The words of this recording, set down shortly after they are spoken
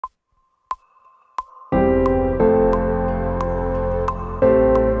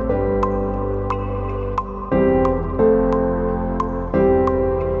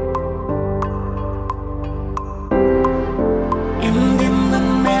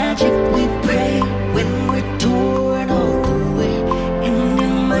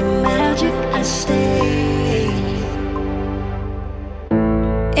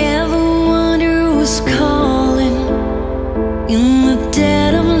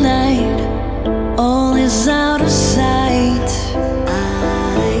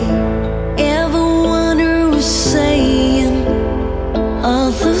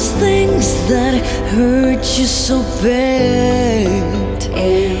bed,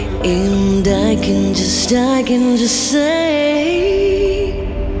 and I can just say,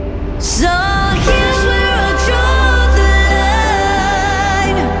 so here's where I draw the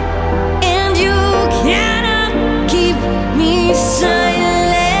line, and you cannot keep me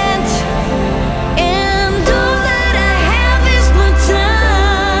silent, and all that I have is my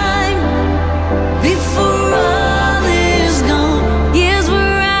time before all is gone. Here's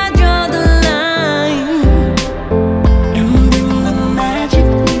where I draw the line, and in the magic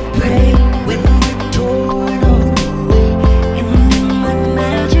we pray when we're torn all the way, and in my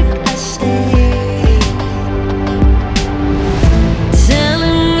magic I stay,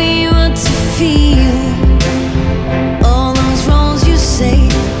 telling me what to feel, all those roles you say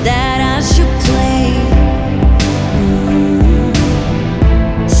that I should play,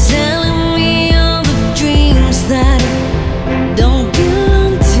 selling me all the dreams that don't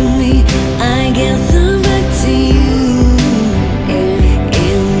belong to me. I give them back to you,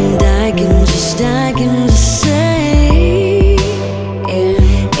 and I can just say,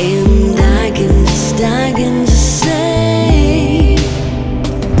 and I can just say,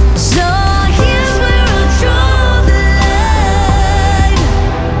 so here's where I draw the line,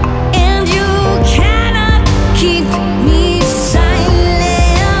 and you cannot keep me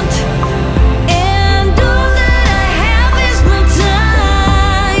silent, and all that I have is my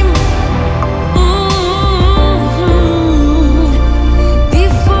time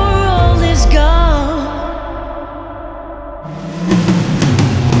before all is gone.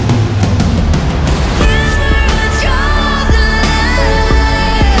 Here's where I draw the line.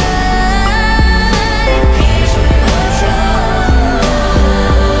 Here's where I draw the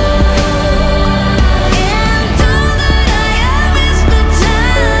line. And all that I have is my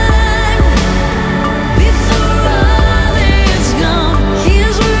time before all is gone.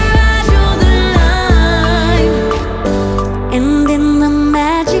 Here's where I draw the line, and in the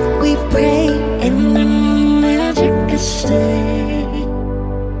magic we pray